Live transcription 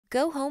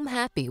Go home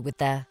happy with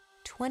the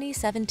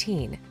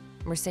 2017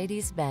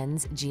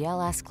 Mercedes-Benz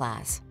GLS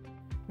class.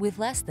 With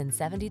less than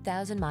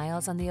 70,000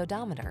 miles on the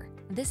odometer,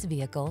 this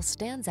vehicle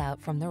stands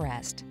out from the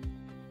rest.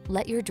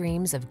 Let your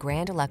dreams of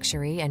grand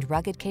luxury and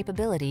rugged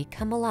capability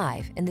come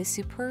alive in this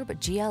superb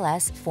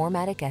GLS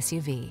 4MATIC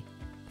SUV.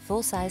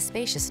 Full-size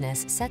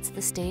spaciousness sets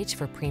the stage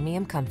for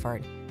premium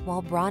comfort,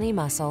 while brawny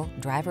muscle,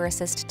 driver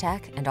assist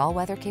tech, and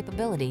all-weather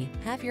capability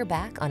have your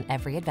back on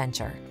every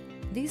adventure.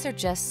 These are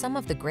just some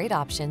of the great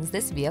options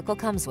this vehicle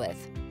comes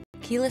with: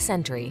 keyless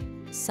entry,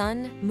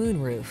 sun,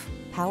 moonroof,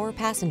 power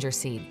passenger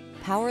seat,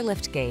 power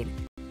liftgate,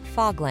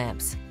 fog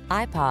lamps,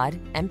 iPod,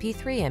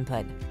 MP3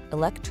 input,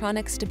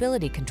 electronic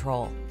stability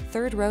control,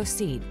 third row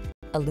seat,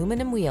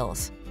 aluminum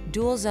wheels,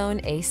 dual zone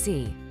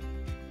AC.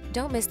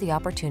 Don't miss the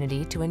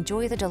opportunity to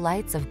enjoy the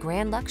delights of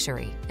grand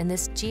luxury in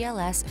this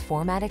GLS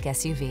 4MATIC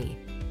SUV.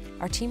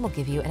 Our team will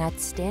give you an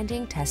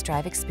outstanding test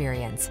drive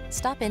experience.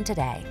 Stop in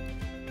today.